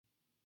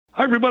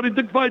Hi, everybody.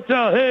 Dick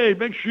Vitale. Hey,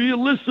 make sure you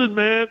listen,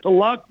 man, to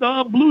Locked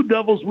On Blue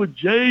Devils with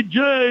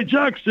J.J.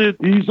 Jackson.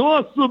 He's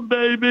awesome,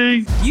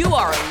 baby. You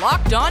are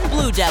Locked On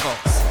Blue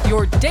Devils,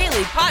 your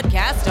daily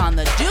podcast on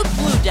the Duke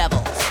Blue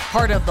Devils,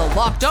 part of the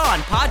Locked On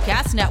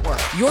Podcast Network,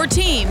 your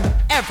team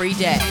every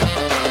day.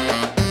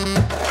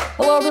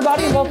 Hello,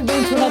 everybody, and welcome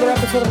into another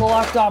episode of the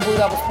Locked On Blue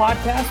Devils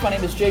podcast. My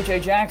name is J.J.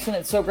 Jackson.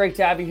 It's so great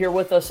to have you here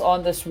with us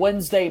on this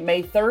Wednesday,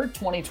 May 3rd,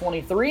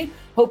 2023.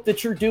 Hope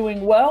that you're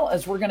doing well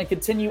as we're going to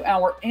continue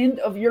our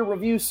end-of-year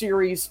review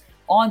series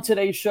on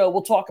today's show.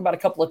 We'll talk about a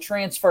couple of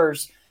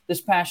transfers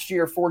this past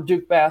year for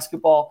Duke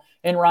basketball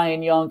and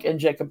Ryan Young and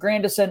Jacob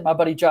Grandison. My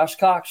buddy Josh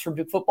Cox from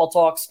Duke Football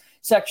Talks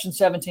Section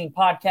 17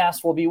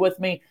 podcast will be with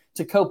me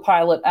to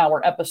co-pilot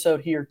our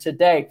episode here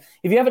today.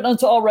 If you haven't done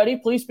so already,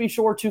 please be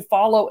sure to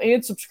follow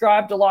and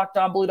subscribe to Locked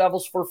On Blue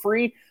Devils for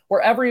free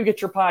wherever you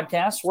get your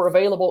podcasts. We're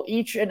available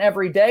each and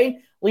every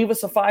day. Leave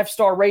us a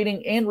 5-star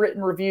rating and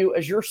written review,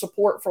 as your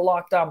support for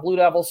Locked On Blue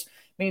Devils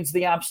means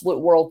the absolute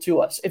world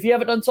to us. If you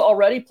haven't done so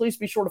already, please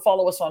be sure to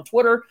follow us on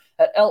Twitter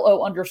at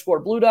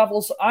 @LO_Blue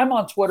Devils. I'm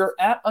on Twitter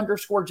at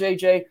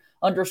 _JJ_Jackson_.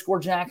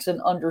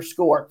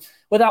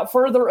 Without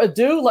further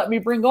ado, let me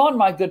bring on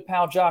my good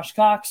pal Josh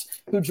Cox,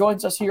 who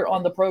joins us here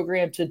on the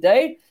program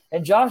today.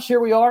 And Josh, here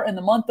we are in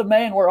the month of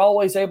May, and we're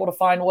always able to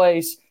find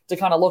ways to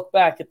kind of look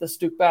back at this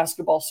Duke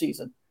basketball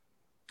season.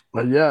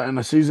 Well, yeah, and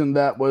a season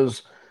that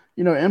was,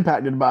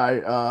 impacted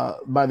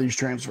by these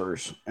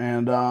transfers,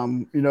 and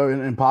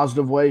in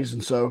positive ways.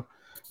 And so,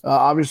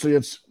 obviously,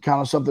 it's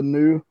kind of something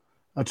new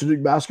to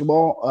Duke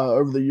basketball.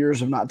 Over the years,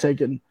 have not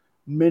taken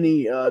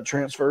many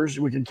transfers.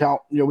 We can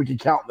count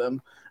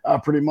them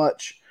pretty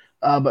much.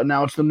 But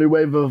now it's the new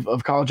wave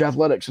of college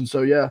athletics. And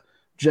so, yeah,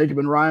 Jacob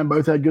and Ryan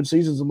both had good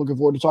seasons. I'm looking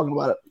forward to talking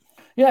about it.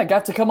 Yeah,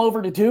 got to come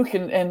over to Duke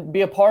and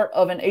be a part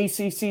of an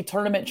ACC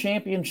tournament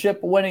championship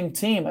winning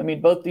team. I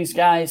mean, both these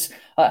guys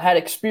had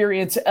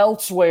experience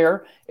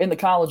elsewhere in the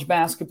college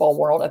basketball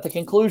world. At the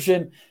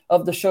conclusion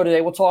of the show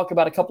today, we'll talk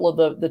about a couple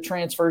of the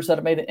transfers that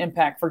have made an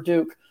impact for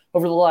Duke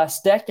over the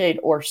last decade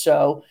or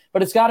so.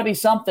 But it's got to be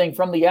something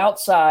from the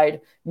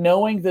outside,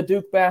 knowing the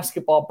Duke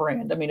basketball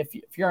brand. I mean,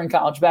 if you're in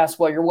college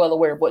basketball, you're well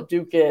aware of what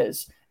Duke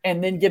is,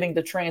 and then getting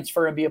to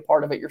transfer and be a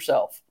part of it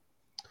yourself.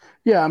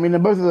 Yeah, I mean,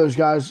 and both of those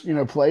guys,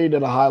 played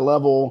at a high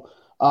level,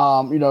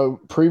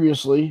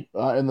 previously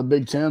in the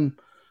Big Ten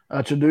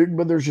to Duke,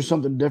 but there's just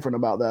something different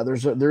about that.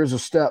 There is a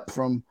step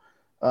from,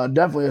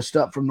 definitely a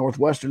step from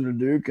Northwestern to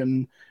Duke,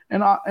 and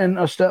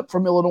a step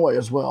from Illinois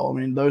as well. I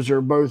mean, those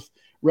are both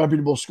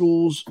reputable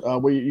schools.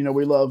 We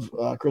love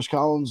Chris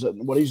Collins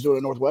and what he's doing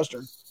at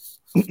Northwestern,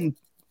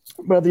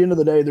 but at the end of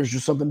the day, there's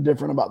just something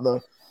different about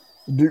the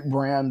Duke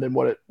brand and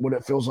what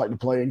it feels like to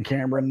play in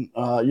Cameron,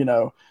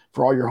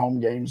 for all your home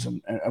games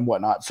and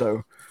whatnot.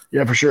 So,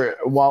 yeah, for sure.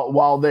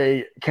 While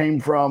they came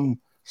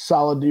from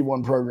solid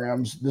D1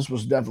 programs, this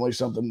was definitely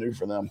something new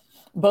for them.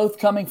 Both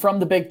coming from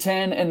the Big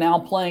Ten and now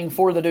playing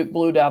for the Duke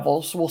Blue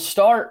Devils. We'll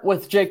start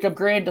with Jacob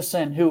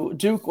Grandison, who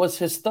Duke was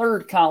his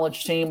third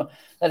college team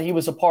that he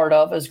was a part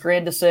of, as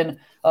Grandison,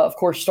 of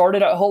course,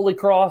 started at Holy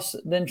Cross,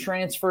 then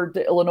transferred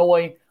to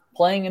Illinois,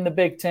 playing in the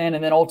Big Ten,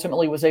 and then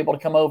ultimately was able to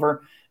come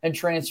over and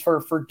transfer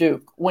for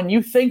Duke. When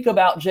you think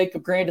about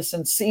Jacob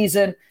Grandison's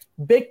season,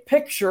 big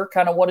picture,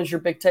 kind of what is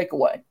your big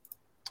takeaway?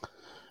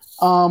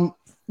 I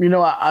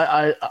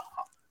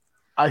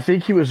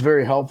think he was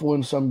very helpful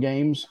in some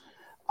games.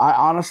 I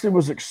honestly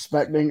was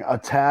expecting a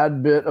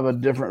tad bit of a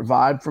different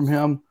vibe from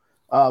him,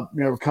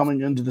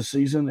 coming into the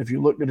season. If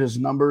you looked at his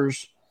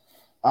numbers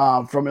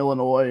from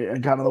Illinois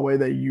and kind of the way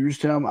they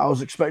used him, I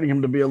was expecting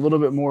him to be a little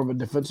bit more of a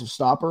defensive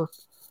stopper.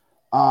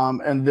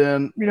 And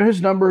then,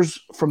 his numbers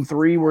from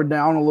three were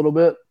down a little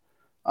bit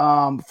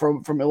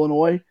from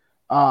Illinois.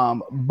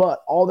 But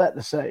all that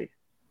to say,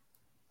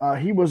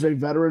 he was a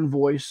veteran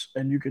voice,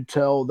 and you could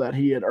tell that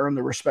he had earned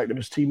the respect of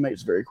his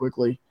teammates very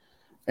quickly.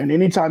 And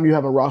anytime you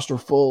have a roster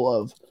full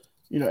of,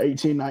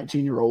 18,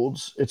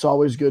 19-year-olds, it's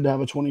always good to have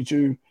a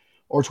 22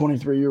 or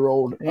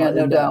 23-year-old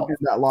no doubt in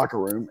that locker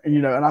room.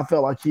 And, and I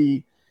felt like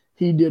he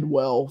did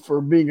well for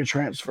being a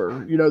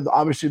transfer.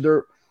 Obviously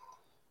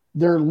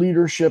their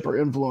leadership or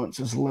influence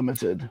is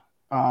limited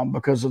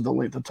because of the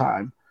length of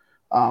time.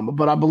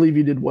 But I believe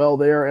he did well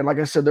there. And like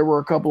I said, there were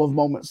a couple of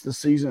moments this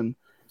season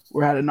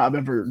where had it not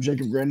been for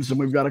Jacob Grandison,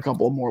 we've got a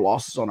couple of more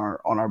losses on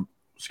our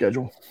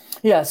schedule.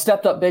 Yeah,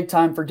 stepped up big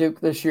time for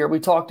Duke this year. We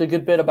talked a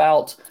good bit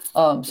about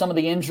some of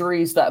the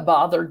injuries that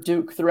bothered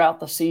Duke throughout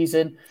the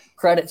season.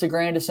 Credit to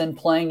Grandison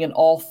playing in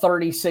all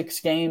 36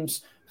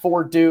 games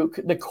for Duke.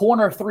 The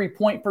corner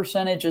 3-point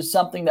percentage is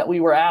something that we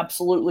were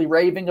absolutely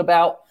raving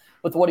about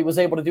with what he was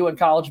able to do in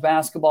college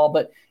basketball.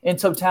 But in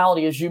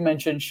totality, as you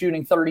mentioned,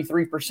 shooting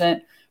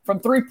 33% from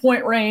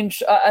 3-point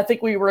range, I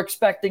think we were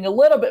expecting a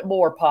little bit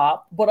more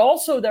pop. But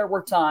also there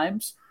were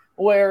times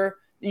where,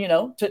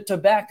 to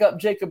back up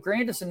Jacob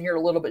Grandison here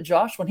a little bit,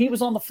 Josh, when he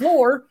was on the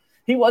floor,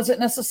 he wasn't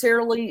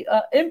necessarily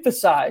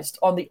emphasized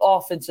on the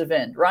offensive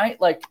end, right?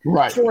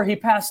 Sure, he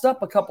passed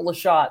up a couple of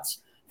shots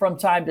from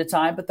time to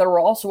time, but there were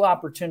also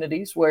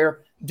opportunities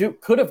where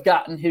Duke could have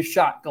gotten his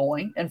shot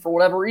going, and for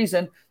whatever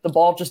reason, the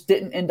ball just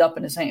didn't end up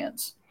in his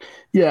hands.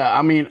 Yeah,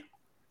 I mean,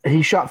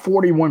 he shot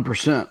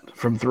 41%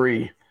 from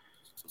three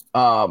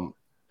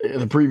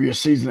the previous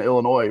season at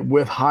Illinois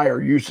with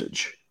higher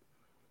usage.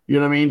 You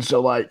know what I mean? So,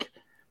 like,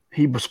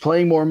 he was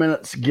playing more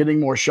minutes, getting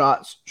more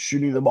shots,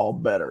 shooting the ball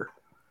better.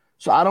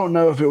 So I don't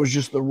know if it was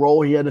just the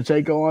role he had to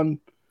take on.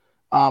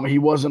 He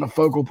wasn't a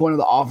focal point of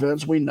the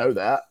offense. We know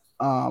that.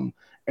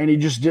 And he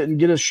just didn't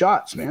get his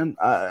shots, man.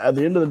 At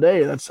the end of the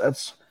day,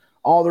 that's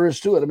all there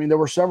is to it. I mean, there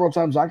were several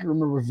times I can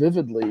remember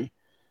vividly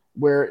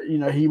where, you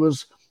know,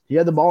 he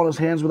had the ball in his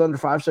hands with under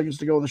 5 seconds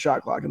to go on the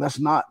shot clock, and that's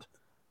not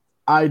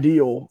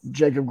ideal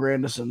Jacob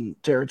Grandison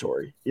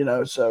territory, you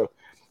know. So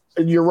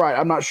you're right.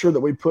 I'm not sure that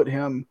we put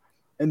him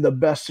in the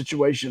best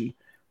situation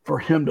for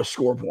him to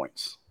score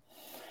points.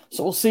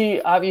 So we'll see,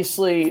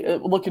 obviously,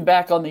 looking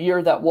back on the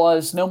year that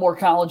was, no more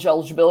college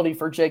eligibility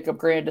for Jacob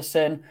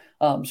Grandison.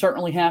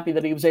 Certainly happy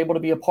that he was able to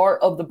be a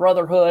part of the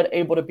Brotherhood,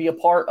 able to be a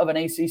part of an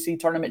ACC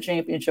tournament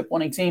championship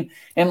winning team.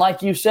 And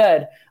like you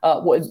said,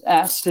 was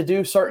asked to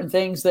do certain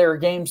things. There are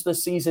games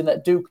this season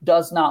that Duke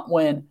does not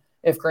win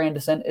if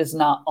Grandison is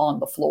not on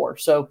the floor.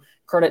 So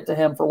credit to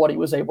him for what he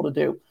was able to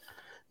do.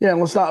 Yeah,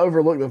 and let's not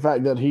overlook the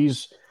fact that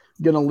he's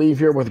going to leave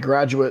here with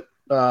graduate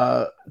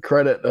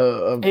credit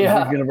of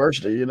Duke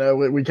University. You know,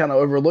 we kind of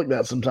overlook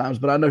that sometimes,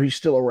 but I know he's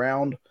still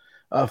around,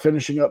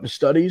 finishing up his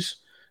studies.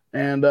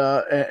 And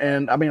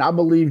I mean, I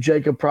believe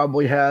Jacob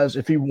probably has,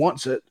 if he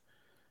wants it,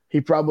 he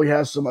probably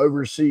has some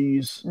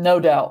overseas, no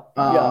doubt,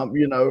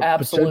 you know,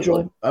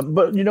 absolutely. Potential.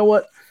 But you know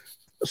what?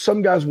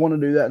 Some guys want to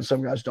do that, and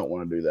some guys don't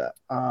want to do that.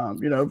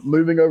 You know,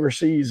 moving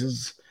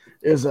overseas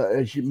is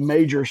a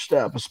major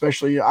step,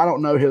 especially. I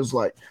don't know his,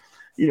 like,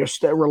 you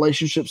know,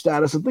 relationship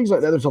status and things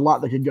like that. There's a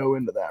lot that could go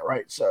into that,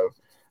 right? So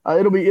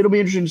it'll be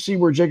interesting to see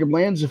where Jacob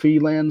lands, if he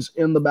lands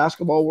in the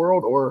basketball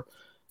world, or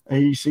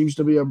he seems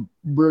to be a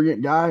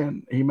brilliant guy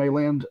and he may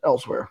land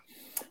elsewhere.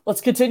 Let's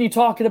continue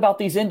talking about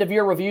these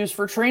end-of-year reviews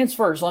for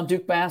transfers on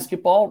Duke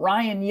basketball.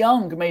 Ryan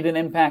Young made an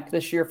impact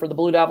this year for the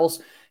Blue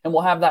Devils, and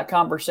we'll have that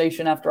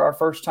conversation after our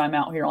first time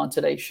out here on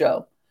today's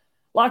show.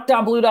 Locked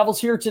On Blue Devils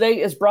here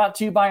today is brought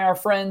to you by our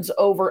friends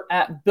over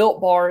at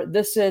Built Bar.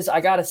 This is, I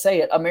got to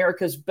say it,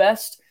 America's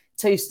best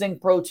tasting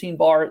protein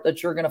bar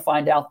that you're going to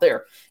find out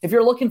there. If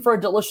you're looking for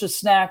a delicious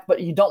snack,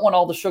 but you don't want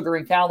all the sugar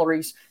and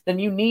calories, then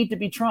you need to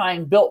be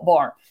trying Built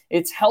Bar.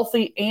 It's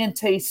healthy and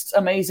tastes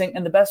amazing.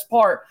 And the best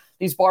part,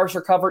 these bars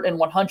are covered in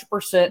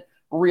 100%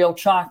 real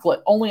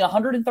chocolate. Only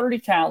 130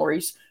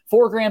 calories,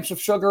 4 grams of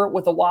sugar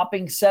with a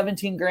whopping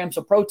 17 grams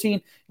of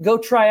protein. Go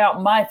try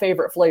out my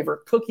favorite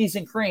flavor, cookies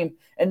and cream.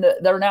 And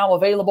they're now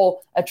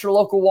available at your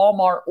local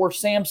Walmart or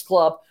Sam's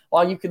Club,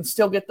 while you can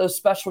still get those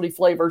specialty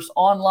flavors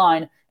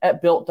online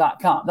at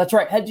Built.com. That's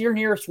right. Head to your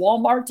nearest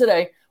Walmart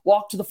today,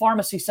 walk to the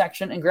pharmacy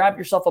section, and grab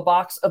yourself a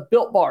box of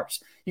Built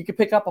Bars. You can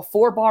pick up a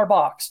 4-bar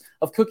box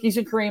of cookies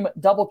and cream,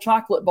 double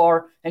chocolate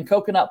bar, and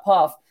coconut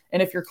puff.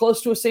 And if you're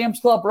close to a Sam's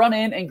Club, run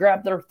in and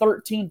grab their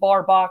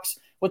 13-bar box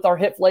with our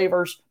hit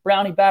flavors,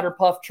 brownie batter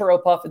puff,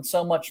 churro puff, and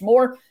so much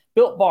more.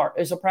 Built Bar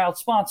is a proud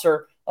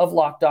sponsor of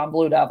Locked On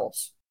Blue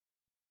Devils.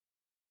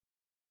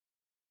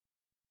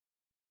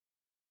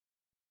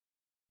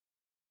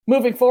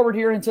 Moving forward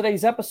here in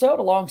today's episode,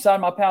 alongside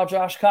my pal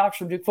Josh Cox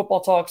from Duke Football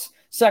Talk's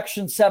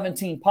Section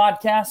 17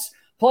 podcast.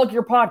 Plug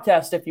your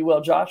podcast, if you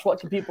will, Josh. What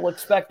can people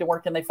expect and where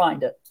can they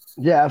find it?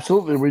 Yeah,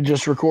 absolutely. We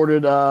just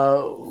recorded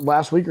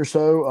last week or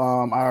so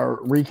our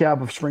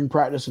recap of spring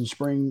practice and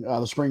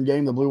the spring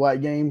game, the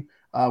blue-white game.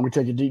 We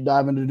take a deep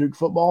dive into Duke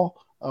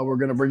football. We're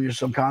going to bring you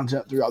some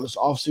content throughout this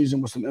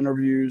offseason with some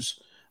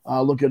interviews,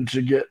 looking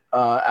to get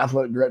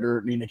athletic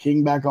director Nina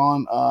King back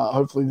on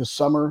hopefully this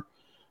summer.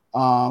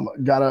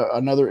 Got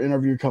another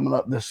interview coming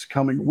up this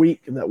coming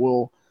week that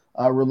we'll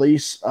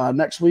release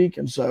next week.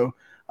 And so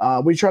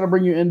we try to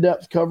bring you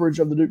in-depth coverage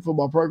of the Duke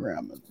football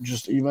program.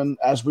 Just even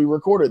as we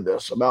recorded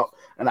this, about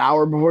an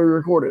hour before we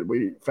recorded,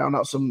 we found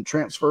out some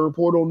transfer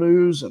portal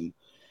news and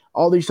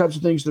all these types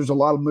of things. There's a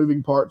lot of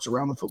moving parts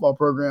around the football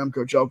program,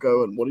 Coach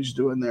Elko and what he's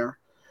doing there.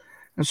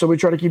 And so we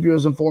try to keep you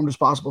as informed as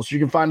possible. So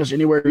you can find us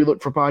anywhere you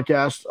look for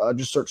podcasts.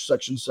 Just search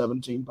Section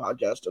 17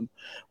 podcast and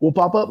we'll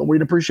pop up, and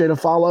we'd appreciate a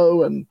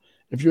follow. And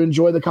if you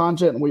enjoy the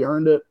content and we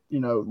earned it, you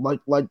know,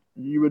 like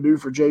you would do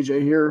for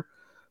JJ here,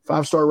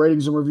 5-star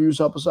ratings and reviews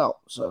help us out.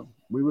 So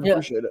we would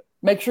appreciate it.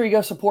 Make sure you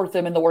go support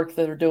them in the work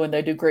that they're doing.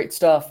 They do great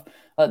stuff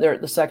there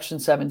at the Section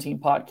 17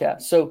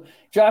 podcast. So,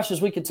 Josh,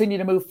 as we continue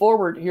to move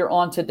forward here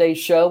on today's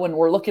show, and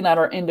we're looking at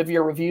our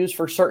end-of-year reviews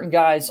for certain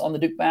guys on the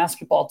Duke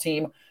basketball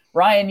team,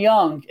 Ryan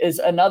Young is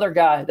another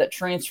guy that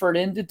transferred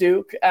into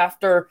Duke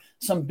after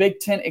some Big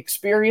Ten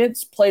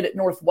experience, played at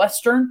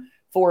Northwestern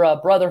for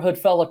Brotherhood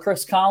fella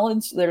Chris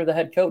Collins. They're the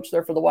head coach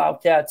there for the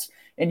Wildcats,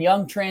 and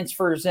Young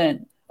transfers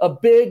in. A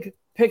big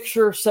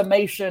picture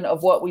summation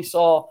of what we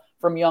saw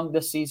from Young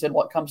this season.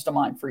 What comes to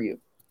mind for you?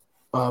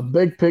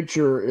 Big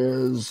picture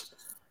is,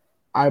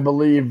 I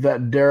believe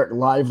that Derek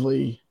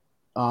Lively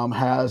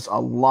has a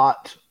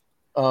lot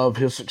of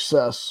his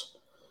success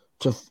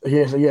he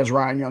has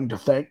Ryan Young to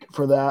thank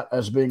for that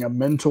as being a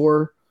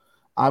mentor.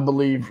 I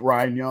believe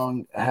Ryan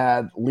Young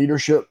had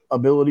leadership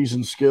abilities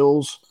and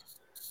skills,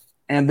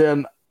 and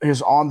then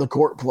his on the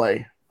court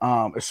play,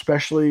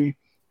 especially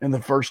in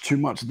the first 2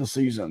 months of the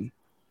season,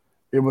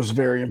 it was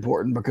very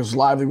important because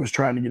Lively was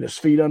trying to get his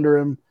feet under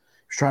him.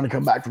 He was trying to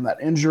come back from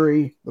that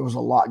injury. There was a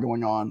lot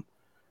going on.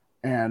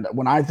 And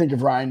when I think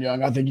of Ryan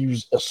Young, I think he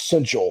was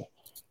essential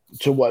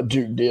to what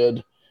Duke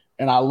did.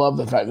 And I love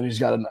the fact that he's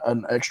got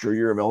an extra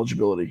year of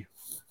eligibility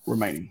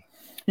remaining.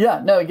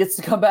 Yeah, no, he gets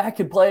to come back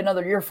and play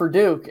another year for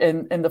Duke.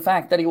 And the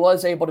fact that he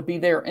was able to be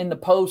there in the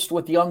post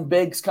with young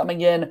bigs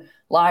coming in,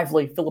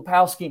 Lively,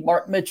 Filipowski,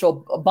 Mark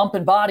Mitchell,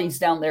 bumping bodies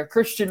down there,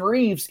 Christian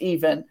Reeves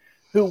even,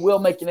 who will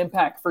make an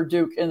impact for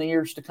Duke in the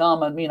years to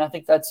come. I mean, I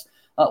think that's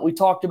we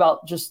talked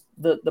about just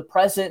the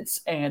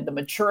presence and the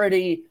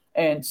maturity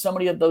and so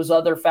many of those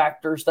other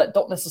factors that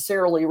don't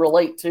necessarily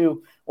relate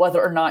to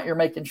whether or not you're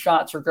making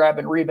shots or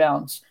grabbing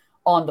rebounds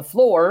on the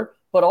floor.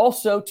 But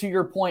also to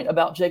your point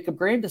about Jacob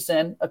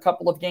Grandison, a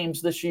couple of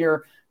games this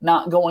year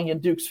not going in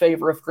Duke's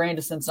favor if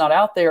Grandison's not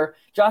out there.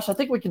 Josh, I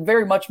think we can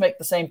very much make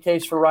the same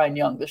case for Ryan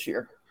Young this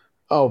year.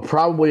 Oh,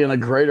 probably in a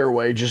greater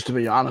way, just to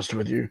be honest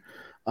with you.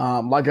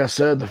 Like I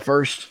said,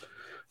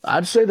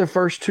 I'd say the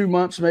first 2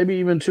 months, maybe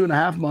even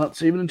 2.5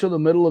 months, even until the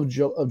middle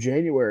of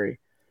January,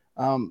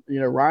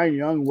 Ryan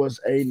Young was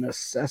a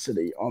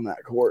necessity on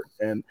that court.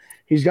 And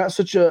he's got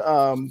such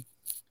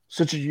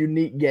a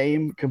unique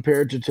game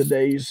compared to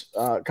today's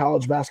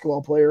college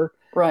basketball player.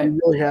 Right. He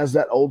really has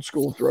that old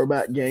school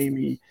throwback game.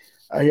 He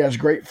has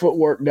great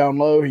footwork down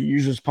low. He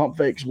uses pump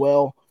fakes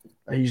well.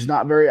 He's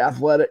not very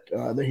athletic.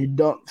 He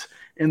dunked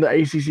in the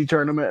ACC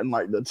tournament and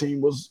like the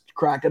team was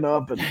cracking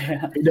up, and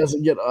he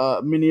doesn't get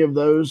many of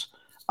those.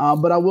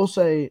 But I will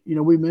say,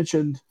 we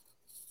mentioned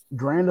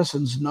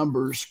Grandison's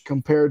numbers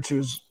compared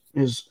to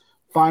his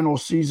final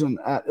season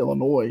at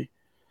Illinois.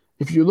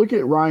 If you look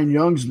at Ryan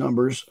Young's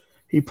numbers,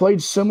 he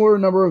played similar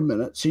number of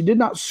minutes. He did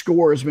not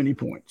score as many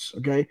points,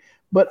 okay?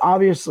 But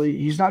obviously,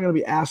 he's not going to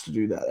be asked to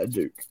do that at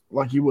Duke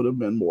like he would have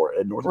been more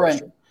at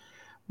Northwestern. Right.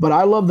 But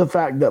I love the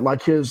fact that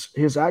like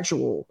his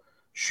actual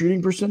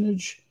shooting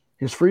percentage,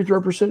 his free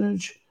throw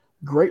percentage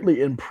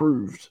greatly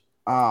improved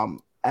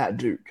at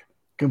Duke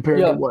compared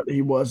to what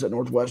he was at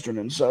Northwestern.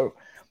 And so,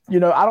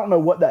 I don't know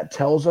what that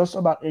tells us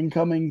about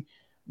incoming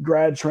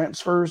grad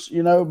transfers,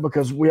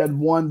 because we had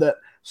one that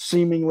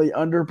seemingly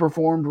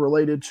underperformed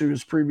related to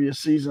his previous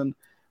season.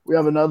 We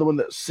have another one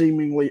that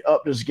seemingly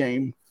upped his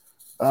game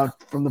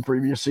from the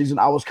previous season.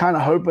 I was kind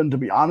of hoping, to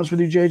be honest with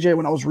you, JJ,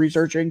 when I was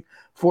researching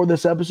for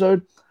this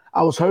episode,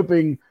 I was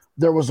hoping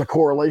there was a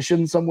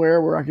correlation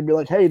somewhere where I could be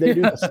like, hey, they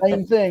do the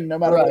same thing no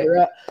matter where they're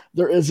at.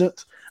 There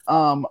isn't.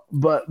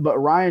 But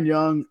Ryan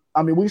Young,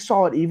 I mean, we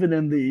saw it even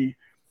in the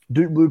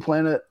Duke Blue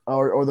Planet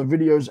or the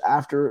videos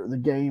after the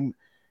game.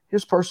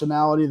 His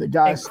personality, the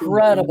guy,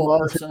 incredible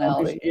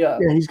personality. Yeah,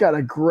 he's got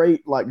a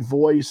great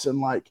voice,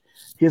 and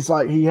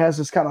he has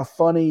this kind of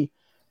funny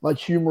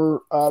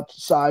humor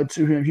side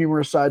to him,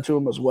 humorous side to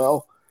him as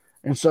well.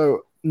 And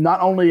so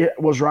not only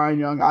was Ryan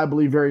Young, I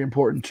believe, very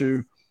important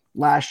to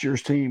last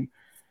year's team,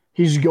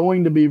 he's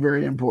going to be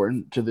very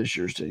important to this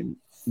year's team.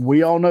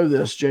 We all know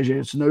this, JJ.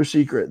 It's no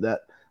secret that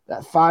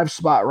 5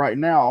 spot right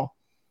now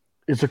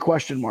is a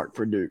question mark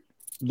for Duke.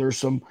 There's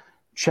some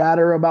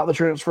chatter about the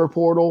transfer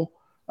portal.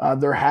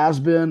 There has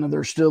been, and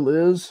there still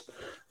is.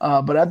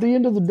 But at the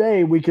end of the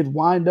day, we could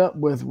wind up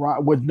with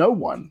no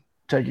one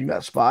taking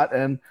that spot.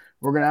 And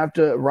we're going to have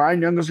to –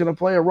 Ryan Young is going to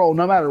play a role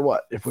no matter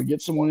what. If we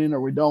get someone in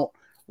or we don't,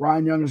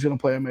 Ryan Young is going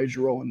to play a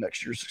major role in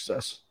next year's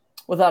success.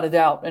 Without a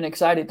doubt, and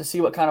excited to see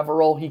what kind of a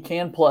role he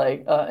can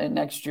play in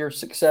next year's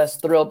success.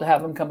 Thrilled to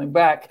have him coming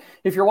back.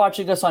 If you're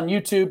watching us on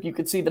YouTube, you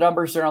can see the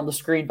numbers there on the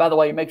screen. By the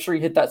way, make sure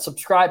you hit that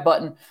subscribe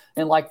button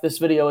and like this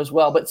video as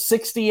well. But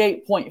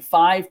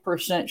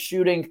 68.5%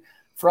 shooting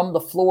from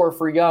the floor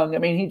for Young. I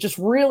mean, he just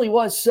really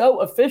was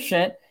so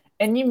efficient,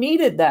 and you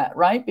needed that,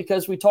 right?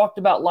 Because we talked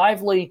about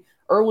Lively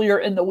earlier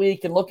in the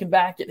week, and looking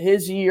back at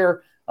his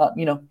year,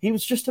 he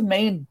was just a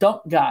main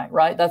dunk guy,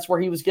 right? That's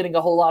where he was getting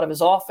a whole lot of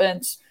his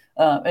offense.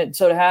 And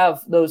so to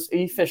have those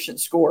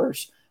efficient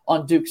scorers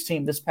on Duke's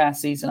team this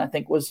past season, I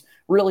think was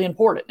really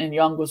important. And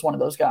Young was one of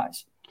those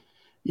guys.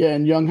 Yeah,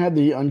 and Young had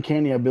the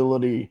uncanny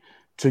ability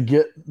to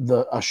get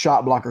a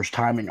shot blocker's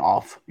timing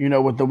off,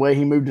 with the way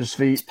he moved his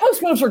feet. His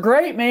post moves are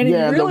great, man. You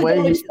really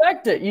don't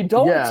expect it. You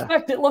don't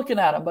expect it looking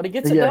at him, but he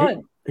gets it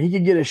done. He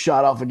could get his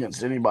shot off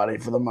against anybody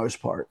for the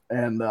most part.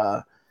 And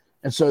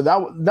so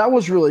that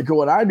was really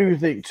cool. And I do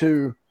think,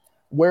 too,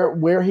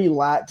 where he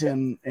lacked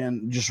in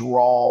just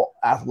raw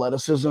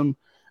athleticism,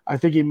 I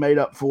think he made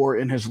up for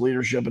in his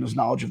leadership and his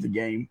knowledge of the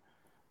game.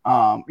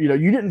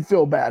 You didn't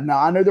feel bad. Now,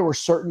 I know there were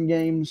certain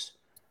games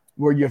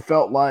where you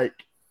felt like,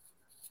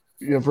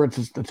 for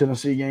instance, the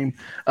Tennessee game,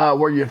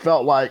 where you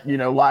felt like,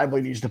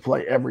 Lively needs to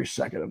play every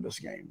second of this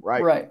game,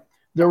 right? Right.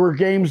 There were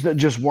games that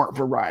just weren't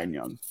for Ryan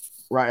Young,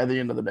 right, at the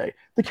end of the day.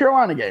 The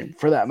Carolina game,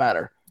 for that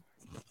matter.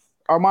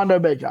 Armando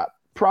Bacot,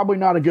 probably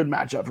not a good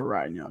matchup for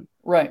Ryan Young.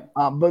 Right.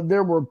 But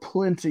there were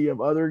plenty of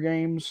other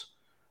games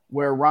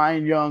where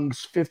Ryan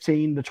Young's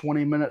 15 to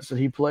 20 minutes that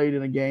he played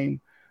in a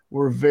game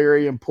were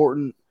very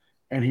important,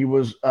 and he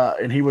was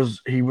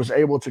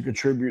able to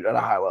contribute at a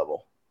high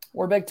level.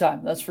 We're big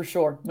time, that's for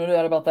sure. No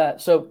doubt about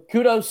that. So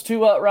kudos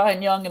to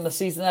Ryan Young and the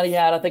season that he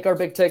had. I think our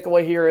big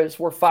takeaway here is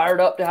we're fired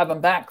up to have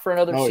him back for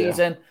another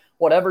season. Yeah.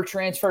 Whatever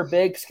transfer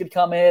bigs could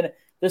come in,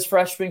 this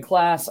freshman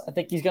class, I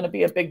think he's going to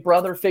be a big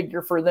brother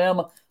figure for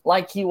them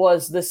like he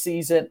was this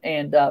season.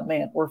 And,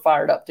 man, we're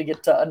fired up to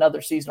get to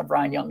another season of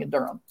Ryan Young in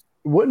Durham.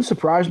 Wouldn't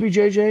surprise me,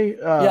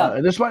 JJ.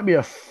 And this might be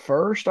a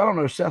first. I don't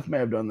know. Seth may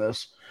have done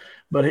this.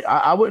 But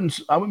I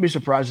wouldn't be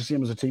surprised to see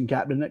him as a team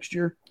captain next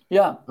year.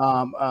 Yeah.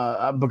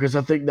 Because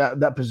I think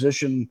that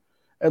position,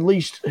 at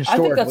least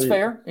historically, I think that's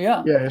fair.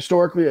 Yeah. Yeah.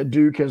 Historically, at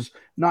Duke has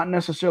not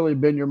necessarily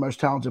been your most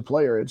talented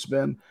player. It's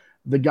been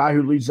the guy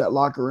who leads that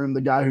locker room,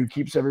 the guy who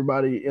keeps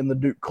everybody in the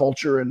Duke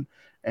culture and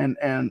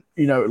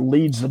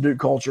leads the Duke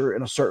culture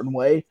in a certain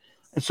way.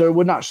 And so it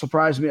would not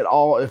surprise me at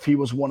all if he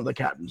was one of the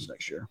captains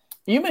next year.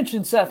 You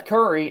mentioned Seth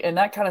Curry, and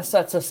that kind of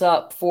sets us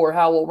up for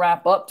how we'll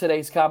wrap up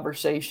today's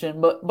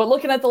conversation. But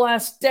looking at the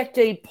last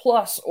decade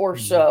plus or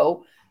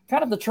so,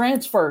 kind of the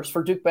transfers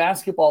for Duke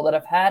basketball that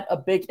have had a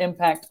big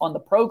impact on the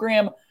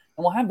program, and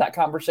we'll have that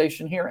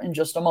conversation here in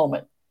just a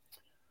moment.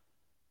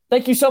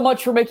 Thank you so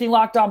much for making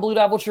Locked On Blue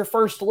Devils your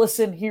first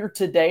listen here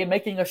today, and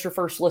making us your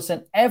first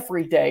listen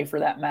every day for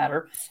that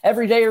matter.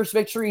 Every dayers,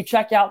 make sure you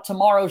check out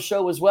tomorrow's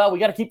show as well. We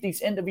got to keep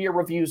these end-of-year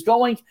reviews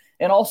going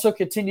and also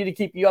continue to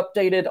keep you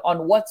updated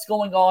on what's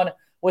going on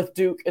with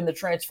Duke in the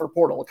transfer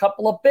portal. A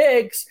couple of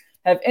bigs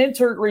have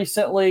entered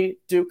recently.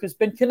 Duke has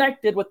been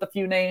connected with a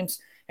few names,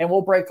 and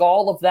we'll break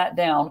all of that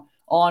down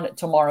on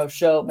tomorrow's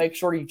show. Make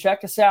sure you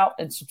check us out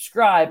and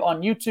subscribe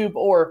on YouTube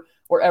or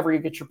wherever you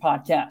get your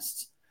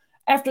podcasts.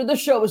 After this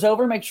show is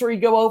over, make sure you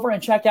go over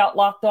and check out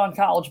Locked On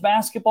College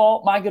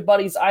Basketball. My good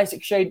buddies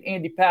Isaac Shade and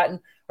Andy Patton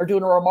are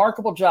doing a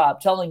remarkable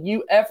job telling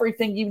you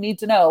everything you need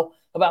to know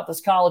about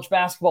this college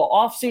basketball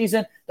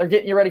offseason. They're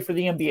getting you ready for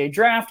the NBA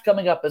draft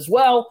coming up as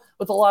well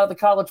with a lot of the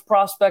college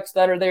prospects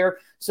that are there.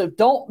 So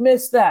don't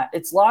miss that.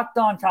 It's Locked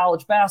On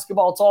College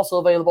Basketball. It's also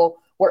available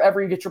wherever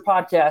you get your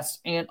podcasts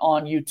and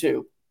on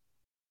YouTube.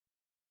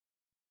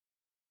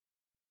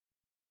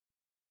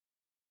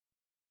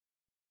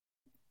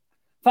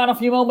 Final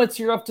few moments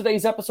here of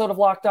today's episode of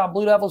Locked On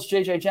Blue Devils.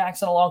 JJ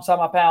Jackson alongside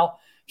my pal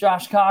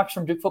Josh Cox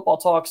from Duke Football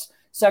Talks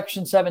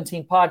Section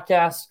 17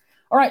 podcast.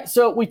 All right,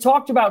 so we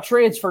talked about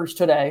transfers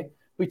today.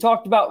 We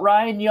talked about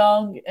Ryan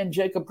Young and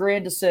Jacob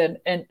Grandison,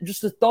 and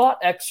just a thought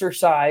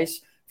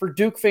exercise for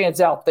Duke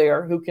fans out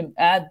there who can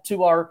add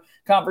to our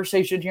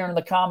conversation here in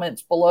the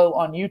comments below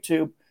on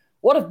YouTube.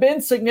 What have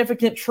been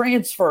significant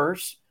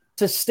transfers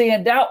to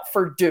stand out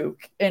for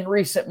Duke in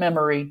recent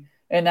memory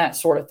and that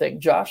sort of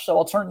thing, Josh? So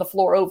I'll turn the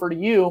floor over to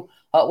you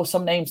with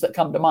some names that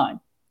come to mind.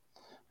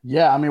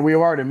 Yeah, I mean, we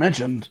already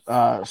mentioned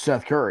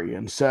Seth Curry,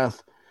 and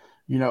Seth,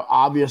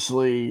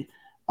 obviously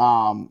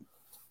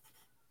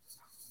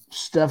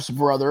Steph's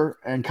brother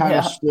and kind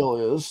of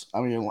still is.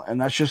 I mean,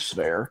 and that's just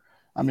fair.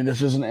 I mean,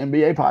 this is an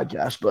NBA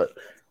podcast, but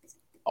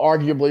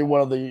arguably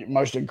one of the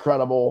most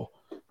incredible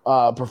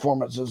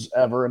performances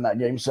ever in that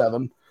Game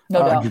 7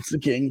 against the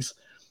Kings.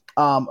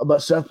 But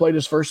Seth played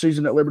his first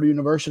season at Liberty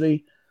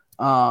University.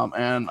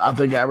 And I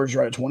think averaged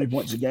right at 20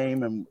 points a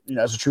game, and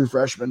as a true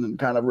freshman, and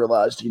kind of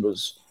realized he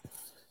was,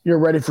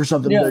 ready for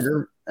something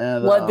bigger.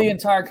 And led the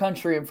entire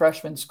country in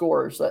freshman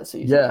scores that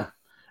season. Yeah,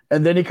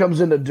 and then he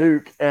comes into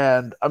Duke,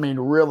 and I mean,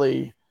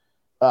 really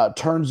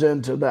turns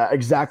into that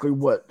exactly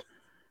what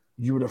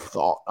you would have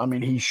thought. I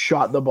mean, he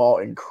shot the ball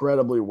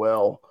incredibly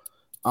well.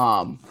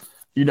 I'll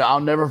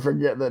never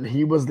forget that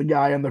he was the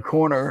guy in the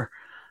corner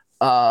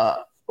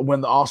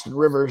when the Austin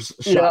Rivers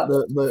shot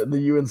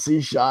the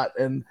UNC shot,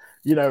 and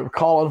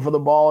calling for the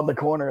ball in the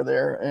corner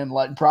there. And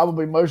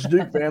probably most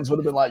Duke fans would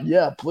have been like,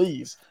 yeah,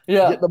 please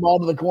get the ball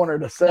to the corner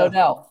to Seth.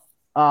 No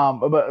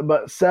doubt.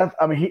 But Seth,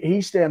 I mean,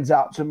 he stands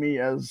out to me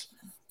as,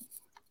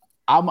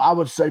 I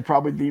would say,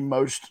 probably the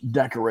most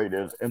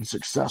decorated and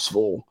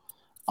successful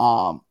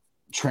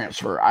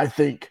transfer. I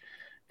think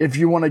if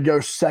you want to go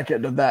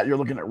second to that, you're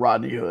looking at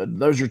Rodney Hood.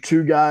 Those are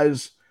two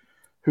guys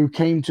who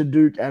came to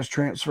Duke as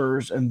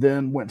transfers and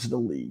then went to the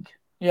league.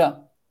 Yeah.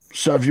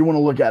 So if you want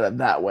to look at it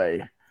that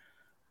way,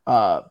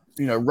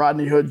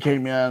 Rodney Hood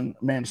came in,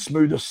 man,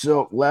 smooth as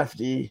silk,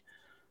 lefty,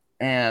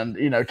 and,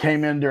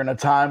 came in during a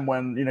time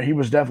when, he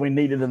was definitely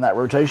needed in that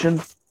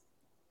rotation.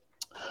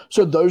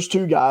 So those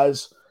two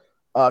guys,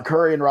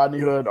 Curry and Rodney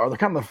Hood, are the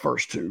kind of the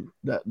first two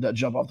that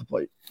jump off the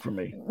plate for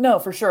me. No,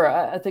 for sure.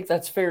 I think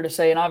that's fair to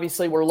say. And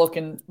obviously we're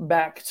looking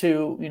back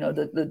to,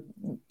 the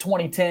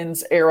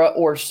 2010s era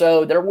or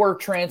so. There were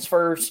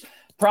transfers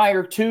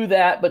prior to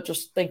that, but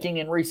just thinking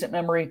in recent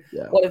memory,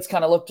 what it's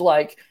kind of looked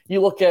like.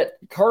 You look at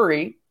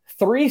Curry,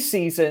 3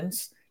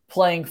 seasons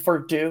playing for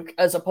Duke,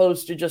 as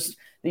opposed to just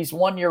these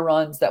 1-year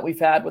runs that we've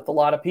had with a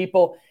lot of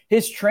people.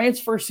 His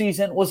transfer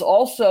season was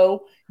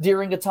also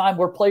during a time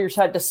where players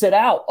had to sit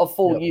out a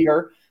full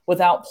year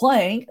without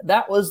playing.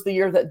 That was the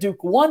year that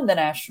Duke won the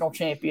national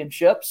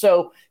championship.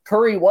 So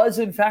Curry was,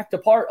 in fact, a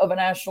part of a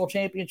national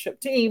championship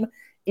team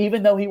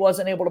even though he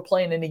wasn't able to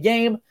play in any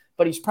game,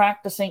 but he's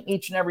practicing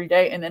each and every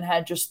day, and then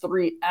had just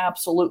 3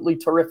 absolutely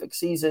terrific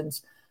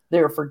seasons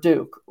there for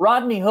Duke.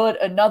 Rodney Hood,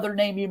 another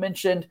name you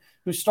mentioned,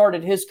 who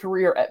started his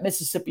career at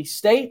Mississippi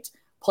State,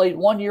 played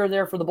 1 year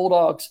there for the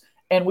Bulldogs,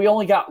 and we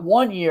only got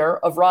 1 year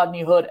of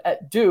Rodney Hood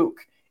at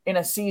Duke in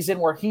a season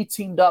where he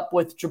teamed up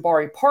with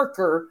Jabari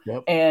Parker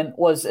and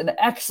was an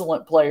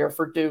excellent player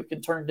for Duke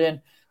and turned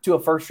into a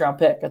first-round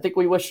pick. I think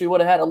we wish we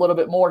would have had a little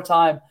bit more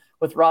time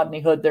with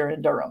Rodney Hood there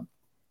in Durham.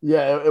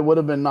 Yeah, it would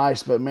have been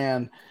nice, but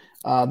man,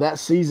 that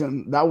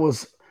season, that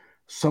was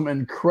some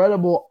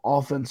incredible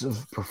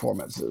offensive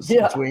performances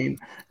between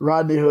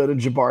Rodney Hood and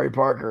Jabari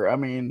Parker. I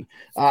mean,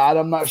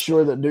 I'm not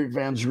sure that Duke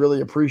fans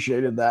really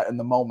appreciated that in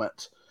the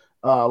moment,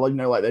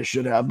 like they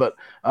should have. But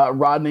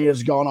Rodney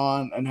has gone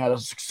on and had a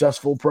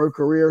successful pro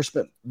career,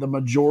 spent the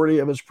majority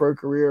of his pro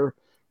career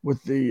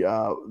with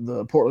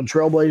the Portland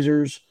Trail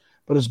Blazers,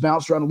 but has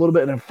bounced around a little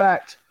bit. And in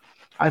fact,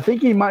 I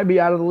think he might be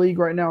out of the league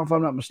right now, if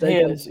I'm not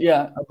mistaken. He is,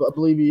 yeah. I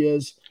believe he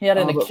is. He had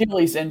an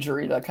Achilles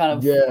injury that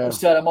kind of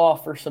set him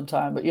off for some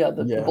time. But,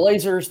 the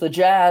Blazers, the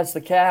Jazz, the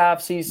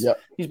Cavs, he's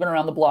been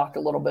around the block a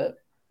little bit.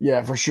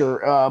 Yeah, for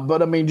sure.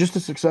 But, I mean, just a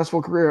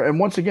successful career. And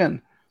once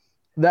again,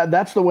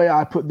 that's the way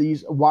I put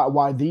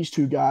why these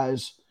two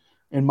guys,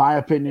 in my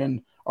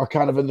opinion, are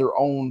kind of in their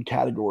own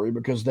category,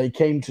 because they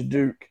came to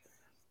Duke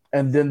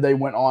and then they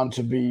went on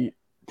to be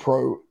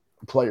pro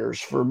players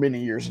for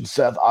many years. And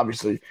Seth,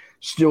 obviously,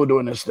 still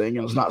doing this thing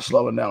and is not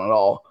slowing down at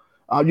all.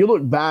 You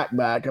look back.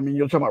 I mean,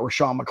 you're talking about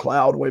Rashawn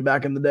McLeod way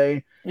back in the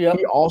day. Yep.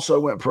 He also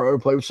went pro,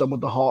 played with some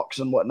with the Hawks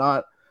and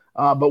whatnot.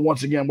 But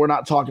once again, we're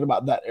not talking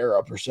about that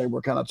era per se.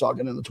 We're kind of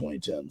talking in the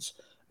 2010s.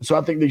 So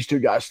I think these two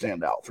guys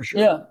stand out for sure.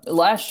 Yeah.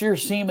 Last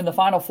year's team in the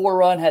Final Four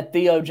run had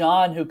Theo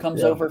John, who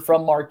comes over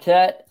from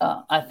Marquette.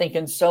 I think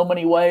in so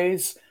many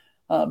ways,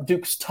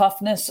 Duke's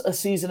toughness a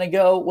season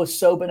ago was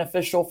so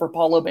beneficial for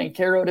Paulo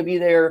Banchero to be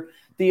there.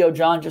 Theo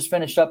John just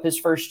finished up his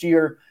first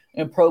year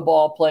in pro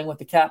ball playing with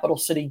the Capital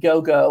City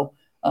Go-Go,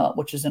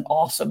 which is an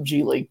awesome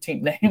G League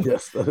team name.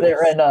 Yes,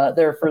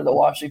 they're for the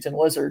Washington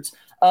Wizards.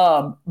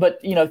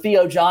 But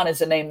Theo John is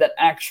a name that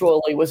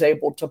actually was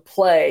able to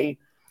play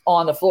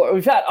on the floor.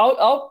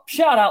 I'll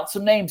shout out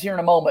some names here in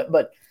a moment,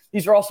 but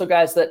these are also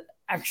guys that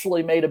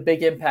actually made a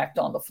big impact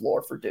on the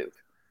floor for Duke.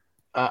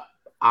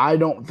 I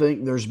don't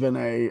think there's been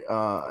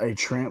a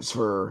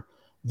transfer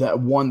that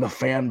won the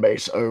fan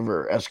base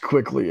over as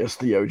quickly as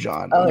Theo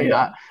John.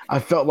 I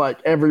felt like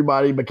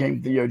everybody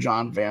became Theo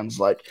John fans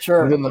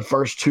within the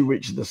first 2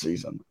 weeks of the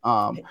season.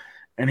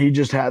 And he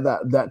just had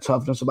that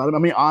toughness about him. I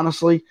mean,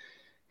 honestly,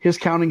 his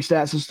counting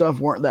stats and stuff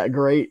weren't that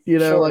great,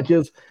 like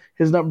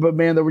his number, but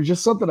man, there was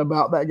just something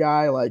about that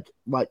guy. I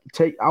want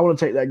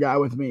to take that guy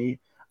with me.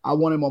 I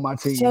want him on my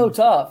team. So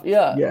tough.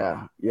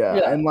 Yeah.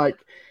 And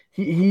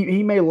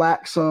he may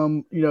lack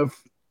some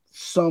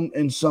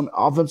in some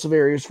offensive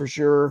areas for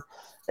sure.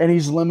 And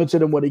he's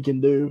limited in what he can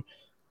do.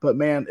 But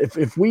man,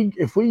 if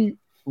we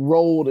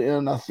rolled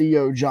in a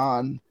Theo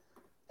John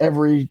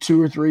every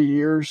 2 or 3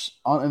 years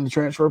in the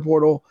transfer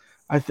portal,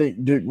 I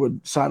think Duke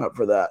would sign up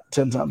for that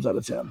 10 times out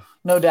of 10.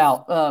 No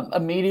doubt.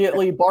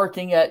 Immediately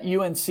barking at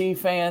UNC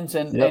fans,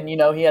 and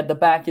he had the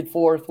back and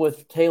forth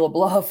with Caleb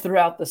Love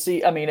throughout the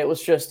season. I mean, it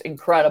was just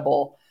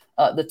incredible,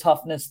 the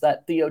toughness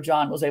that Theo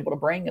John was able to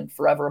bring, and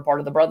forever a part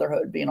of the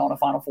brotherhood, being on a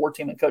Final Four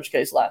team in Coach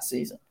K's last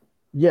season.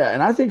 Yeah,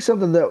 and I think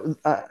something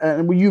that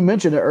and you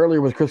mentioned it earlier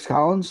with Chris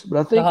Collins, but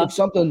I think it's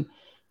something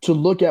to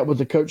look at with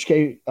the Coach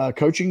K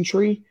coaching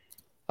tree,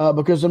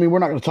 because, I mean, we're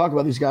not going to talk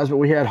about these guys, but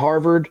we had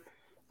Harvard.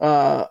 We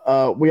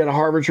had a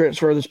Harvard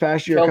transfer this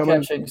past year from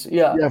Tommy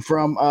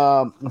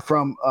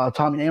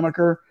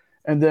Amaker,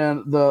 and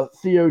then the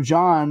Theo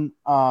John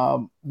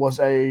was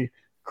a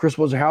Chris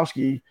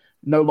Wojciechowski,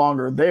 no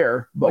longer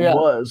there, but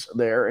was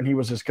there, and he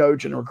was his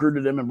coach and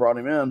recruited him and brought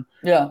him in.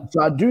 Yeah.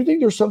 So I do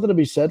think there's something to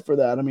be said for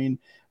that. I mean,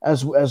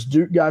 as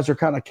Duke guys are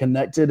kind of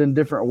connected in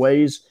different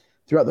ways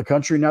throughout the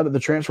country, now that the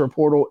transfer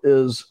portal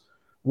is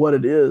what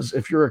it is,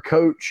 if you're a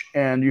coach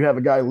and you have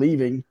a guy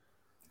leaving,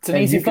 it's an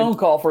easy phone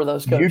call for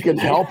those coaches. You can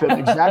help him.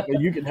 Exactly.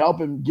 You can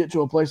help him get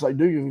to a place like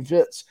Duke if he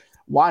fits.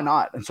 Why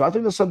not? And so I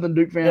think that's something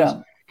Duke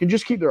fans can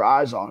just keep their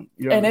eyes on.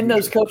 And in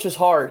those coaches'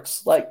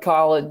 hearts, like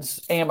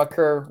Collins,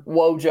 Amaker,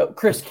 Wojo,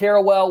 Chris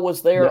Carrawell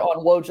was there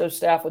on Wojo's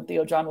staff when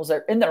Theo John was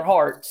there. In their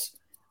hearts,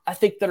 I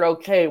think they're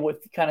okay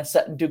with kind of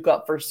setting Duke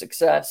up for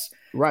success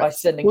by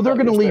sending. Well, they're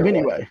going to leave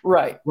anyway.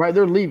 Right.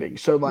 They're leaving.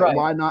 So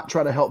why not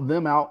try to help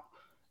them out,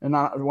 and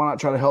why not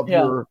try to help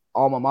your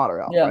alma mater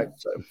out? Yeah. Right.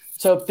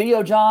 So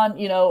Theo John,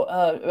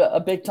 a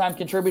big-time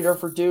contributor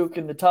for Duke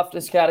in the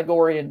toughness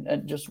category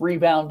and just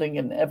rebounding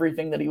and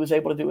everything that he was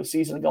able to do a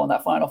season ago on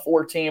that Final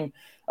Four team.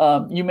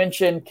 You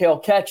mentioned Cale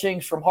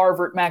Catchings from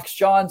Harvard. Max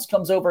Johns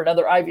comes over,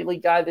 another Ivy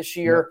League guy this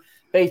year. Yeah.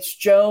 Bates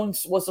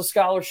Jones was a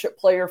scholarship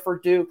player for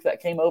Duke that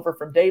came over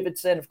from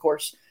Davidson. Of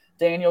course,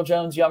 Daniel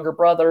Jones' younger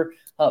brother.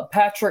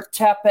 Patrick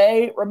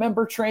Tape,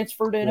 remember,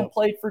 transferred in and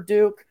played for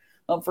Duke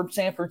from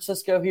San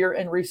Francisco here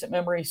in recent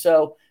memory.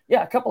 So,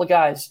 a couple of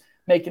guys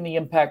making the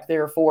impact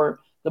there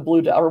for the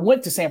Blue Devils, or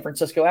went to San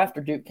Francisco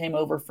after Duke, came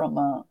over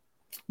from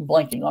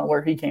blanking on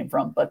where he came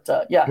from, but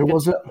yeah. Who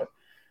was it?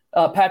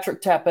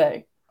 Patrick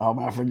Tape. Oh,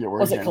 man, I forget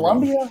where Was he it came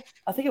Columbia? from.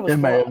 I think it was. It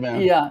may have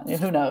been. Yeah,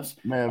 who knows?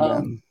 May have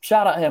been.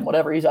 Shout out him,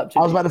 whatever he's up to.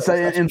 I was about to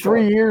say, in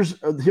 3 years,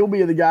 he'll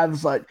be the guy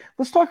that's like,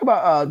 let's talk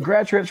about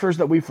grad transfers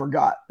that we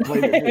forgot.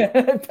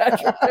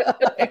 Patrick.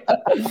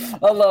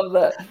 I love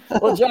that.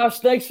 Well, Josh,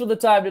 thanks for the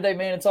time today,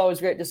 man. It's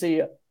always great to see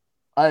you.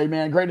 Hey,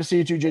 man, great to see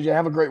you too, JJ.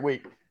 Have a great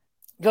week.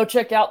 Go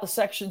check out the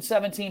Section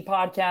 17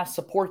 podcast,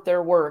 support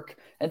their work.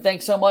 And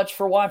thanks so much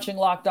for watching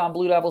Locked On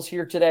Blue Devils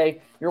here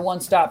today, your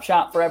one-stop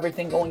shop for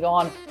everything going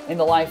on in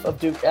the life of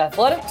Duke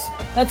athletics.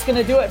 That's going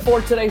to do it for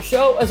today's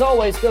show. As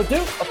always, go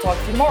Duke. I'll talk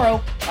to you tomorrow.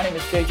 My name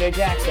is JJ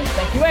Jackson.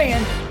 Thank you,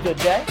 and good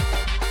day.